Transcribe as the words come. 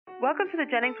Welcome to the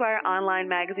Jennings Wire Online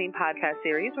Magazine podcast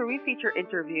series, where we feature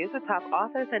interviews with top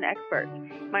authors and experts.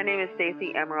 My name is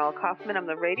Stacey Emerald Kaufman. I'm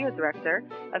the radio director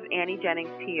of Annie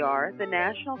Jennings PR, the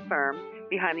national firm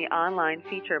behind the online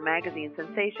feature magazine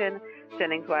sensation,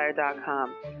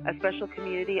 JenningsWire.com, a special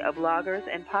community of bloggers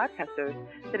and podcasters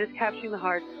that is capturing the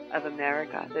heart of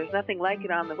America. There's nothing like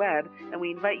it on the web, and we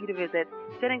invite you to visit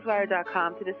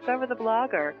JenningsWire.com to discover the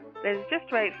blogger that is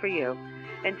just right for you.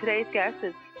 And today's guest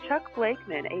is Chuck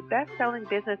Blakeman, a best-selling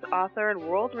business author and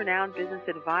world-renowned business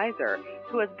advisor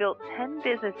who has built 10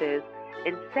 businesses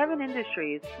in 7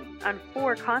 industries on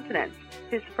 4 continents.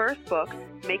 His first book,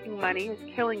 Making Money is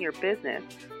Killing Your Business,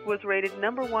 was rated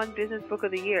 #1 Business Book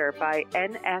of the Year by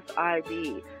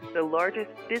NFIB, the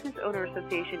largest business owner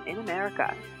association in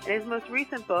America. And his most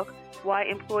recent book, Why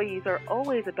Employees Are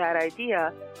Always a Bad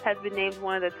Idea, has been named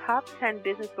one of the top 10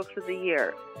 business books of the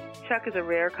year. Chuck is a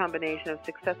rare combination of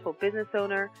successful business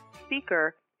owner,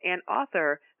 speaker, and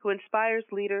author who inspires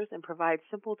leaders and provides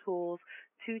simple tools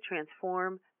to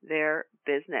transform their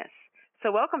business.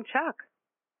 So welcome, Chuck.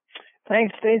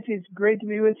 Thanks, Stacey. It's great to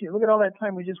be with you. Look at all that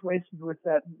time we just wasted with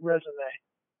that resume.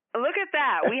 Look at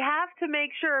that. We have to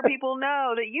make sure people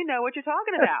know that you know what you're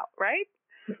talking about, right?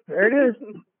 There it is.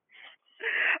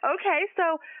 Okay,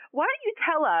 so why don't you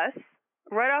tell us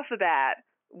right off the bat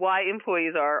why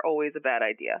employees are always a bad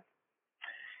idea?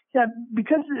 Yeah,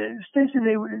 because, Stacey,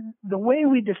 the way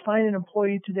we define an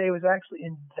employee today was actually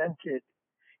invented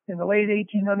in the late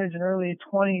 1800s and early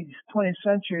 20th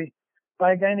century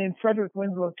by a guy named Frederick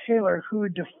Winslow Taylor, who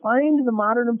defined the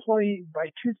modern employee by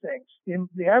 2 things.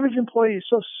 The average employee is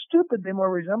so stupid they more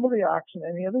resemble the ox than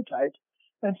any other type.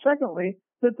 And secondly,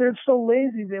 that they're so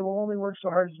lazy they will only work so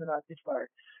hard as to not get fired.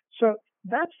 So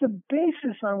that's the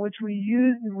basis on which we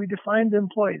define the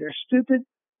employee. They're stupid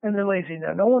and they're lazy.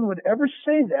 Now, no one would ever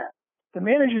say that. The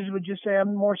managers would just say,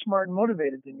 I'm more smart and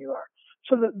motivated than you are.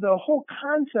 So the whole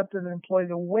concept of an employee,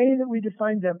 the way that we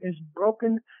define them, is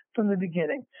broken from the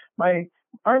beginning. My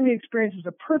Army experience is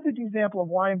a perfect example of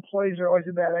why employees are always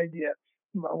a bad idea.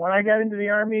 When I got into the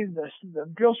Army,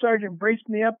 the drill sergeant braced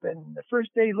me up, and the first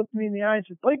day he looked me in the eye and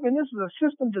said, Blakeman, this is a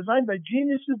system designed by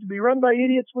geniuses to be run by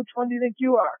idiots. Which one do you think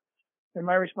you are? And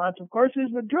my response, of course,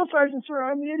 is, the drill sergeant, sir,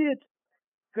 I'm the idiot.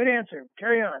 Good answer.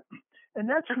 Carry on. And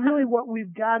that's really what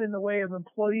we've got in the way of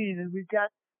employees. Is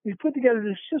we've put together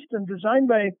this system designed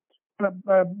by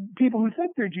people who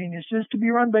think they're geniuses to be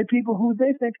run by people who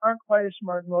they think aren't quite as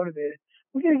smart and motivated.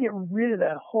 We're going to get rid of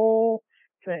that whole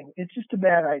thing. It's just a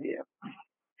bad idea.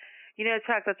 You know,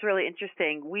 Chuck, that's really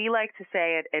interesting. We like to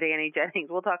say at Annie Jennings,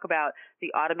 we'll talk about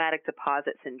the automatic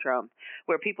deposit syndrome,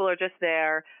 where people are just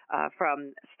there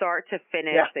from start to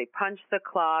finish. Yeah. They punch the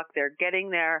clock. They're getting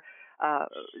their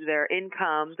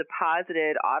income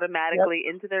deposited automatically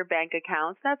into their bank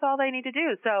accounts. That's all they need to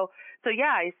do. So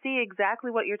yeah, I see exactly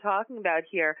what you're talking about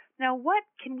here. Now, what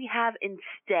can we have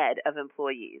instead of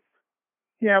employees?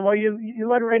 Yeah, well, you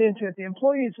led right into it. The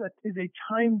employee is a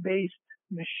time-based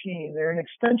machine. They're an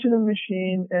extension of the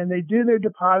machine, and they do their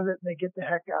deposit, and they get the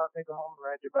heck out, and they go home and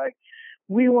ride their bike.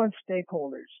 We want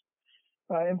stakeholders.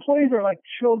 Employees are like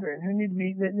children who need to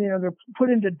be, they're put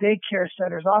into daycare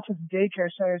centers, office daycare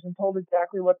centers, and told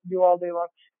exactly what to do all day long.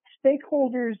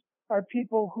 Stakeholders are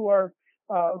people who are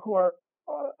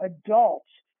adults.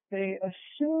 We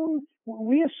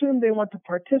assume they want to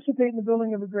participate in the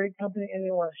building of a great company, and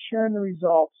they want to share in the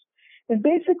results. And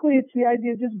basically, it's the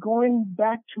idea of just going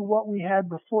back to what we had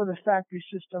before the factory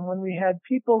system, when we had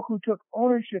people who took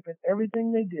ownership in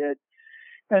everything they did,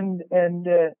 and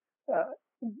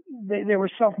they were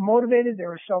self-motivated, they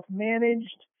were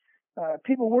self-managed.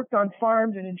 People worked on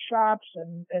farms and in shops,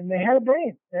 and they had a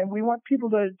brain. And we want people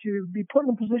to be put in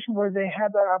a position where they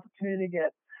have that opportunity again.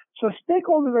 So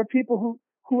stakeholders are people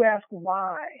who ask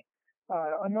why,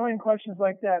 annoying questions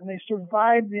like that, and they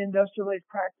survive the industrialized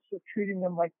practice of treating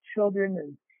them like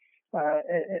children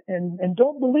and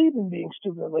don't believe in being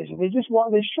stupid or lazy. They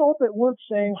show up at work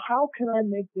saying, how can I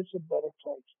make this a better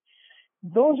place?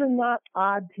 Those are not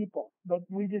odd people, but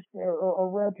or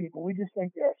rare people. We just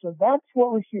think they are. So that's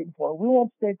what we're shooting for. We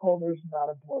want stakeholders, not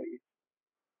employees.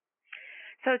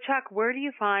 So, Chuck, where do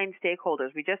you find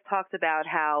stakeholders? We just talked about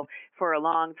how for a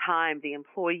long time the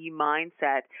employee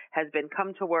mindset has been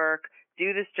come to work,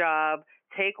 do this job,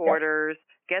 take orders,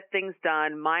 get things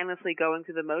done, mindlessly going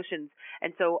through the motions.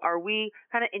 And so are we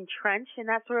kind of entrenched in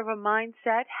that sort of a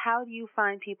mindset? How do you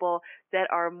find people that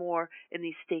are more in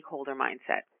the stakeholder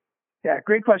mindset? Yeah,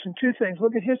 great question. 2 things.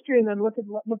 Look at history and then look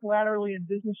laterally in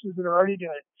businesses that are already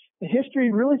doing it. In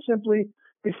history, really simply,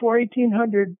 before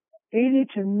 1800, 80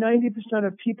 to 90%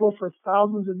 of people for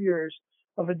thousands of years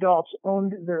of adults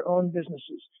owned their own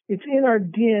businesses. It's in our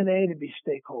DNA to be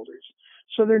stakeholders.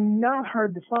 So they're not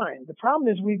hard to find. The problem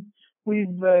is we've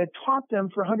taught them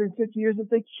for 150 years that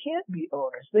they can't be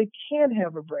owners. They can't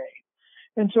have a brain.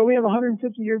 And so we have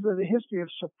 150 years of the history of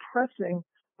suppressing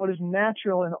what is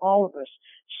natural in all of us.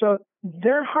 So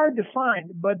they're hard to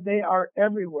find, but they are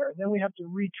everywhere. Then we have to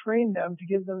retrain them to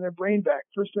give them their brain back.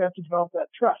 First, we have to develop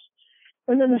that trust.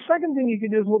 And then the second thing you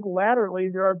can do is look laterally.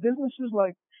 There are businesses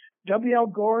like W.L.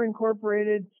 Gore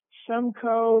Incorporated,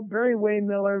 Semco, Barry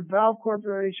Way-Miller, Valve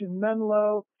Corporation,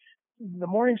 Menlo, the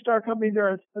Morningstar Company.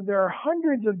 There are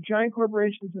hundreds of giant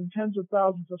corporations and tens of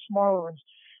thousands of smaller ones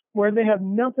where they have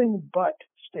nothing but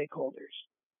stakeholders.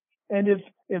 And if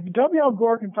W.L.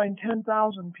 Gore can find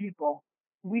 10,000 people,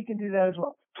 we can do that as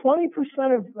well. 20%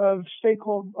 of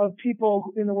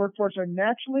people in the workforce are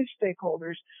naturally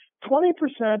stakeholders.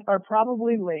 20% are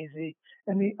probably lazy,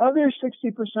 and the other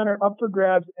 60% are up for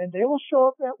grabs, and they will show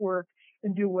up at work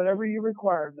and do whatever you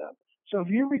require of them. So if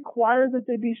you require that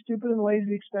they be stupid and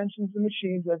lazy extensions of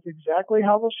machines, that's exactly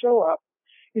how they'll show up.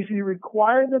 If you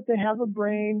require that they have a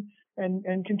brain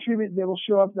and contribute, they will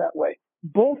show up that way.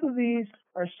 Both of these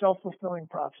are self-fulfilling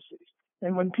prophecies.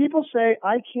 And when people say,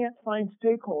 I can't find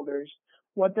stakeholders,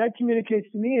 what that communicates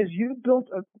to me is you've built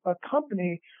a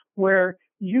company where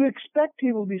you expect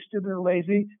people to be stupid and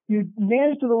lazy. You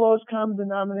manage to the lowest common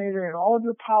denominator, and all of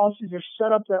your policies are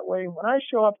set up that way. When I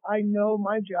show up, I know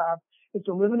my job is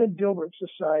to live in a Dilbert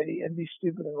society and be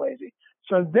stupid and lazy.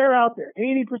 So they're out there.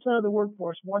 80% of the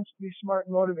workforce wants to be smart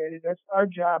and motivated. That's our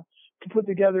job, to put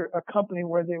together a company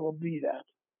where they will be that.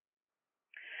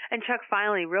 And Chuck,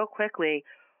 finally, real quickly,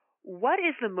 what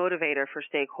is the motivator for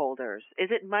stakeholders? Is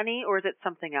it money or is it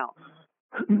something else?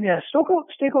 Yeah,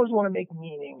 stakeholders want to make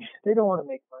meaning. They don't want to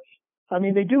make money. I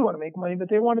mean, they do want to make money, but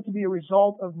they want it to be a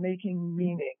result of making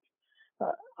meaning.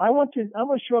 I want to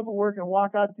show up at work and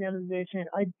walk out at the end of the day saying,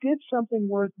 I did something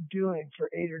worth doing for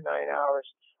 8 or 9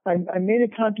 hours. I made a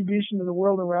contribution to the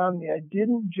world around me. I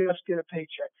didn't just get a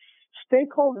paycheck.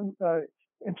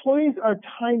 Employees are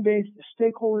time-based.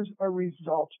 Stakeholders are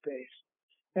results-based.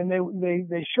 And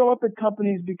they show up at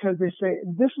companies because they say,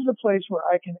 this is a place where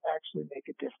I can actually make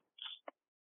a difference.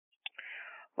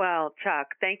 Well,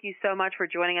 Chuck, thank you so much for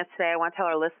joining us today. I want to tell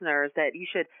our listeners that you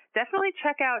should definitely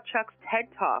check out Chuck's TED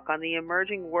Talk on the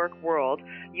emerging work world.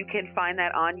 You can find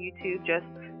that on YouTube. Just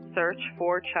search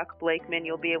for Chuck Blakeman.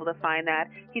 You'll be able to find that.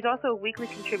 He's also a weekly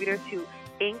contributor to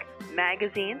Inc.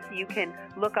 magazine, so you can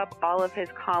look up all of his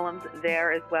columns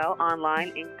there as well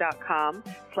online,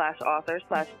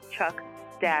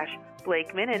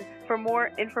 inc.com/author/Chuck-Blakeman. And for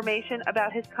more information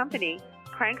about his company,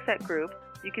 Crankset Group,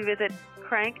 you can visit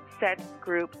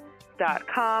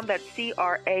cranksetgroup.com. That's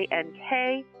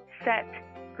CRANK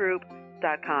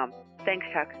setgroup.com. Thanks,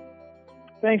 Chuck.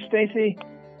 Thanks, Stacy.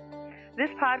 This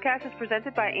podcast is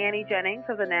presented by Annie Jennings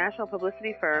of the national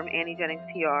publicity firm Annie Jennings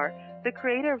PR, the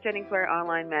creator of JenningsWire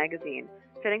Online magazine.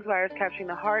 JenningsWire is capturing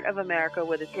the heart of America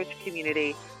with its rich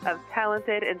community of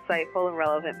talented, insightful, and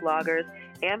relevant bloggers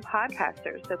and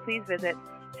podcasters. So please visit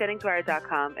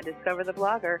JenningsWire.com and discover the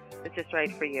blogger that's just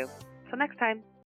right for you. Till next time.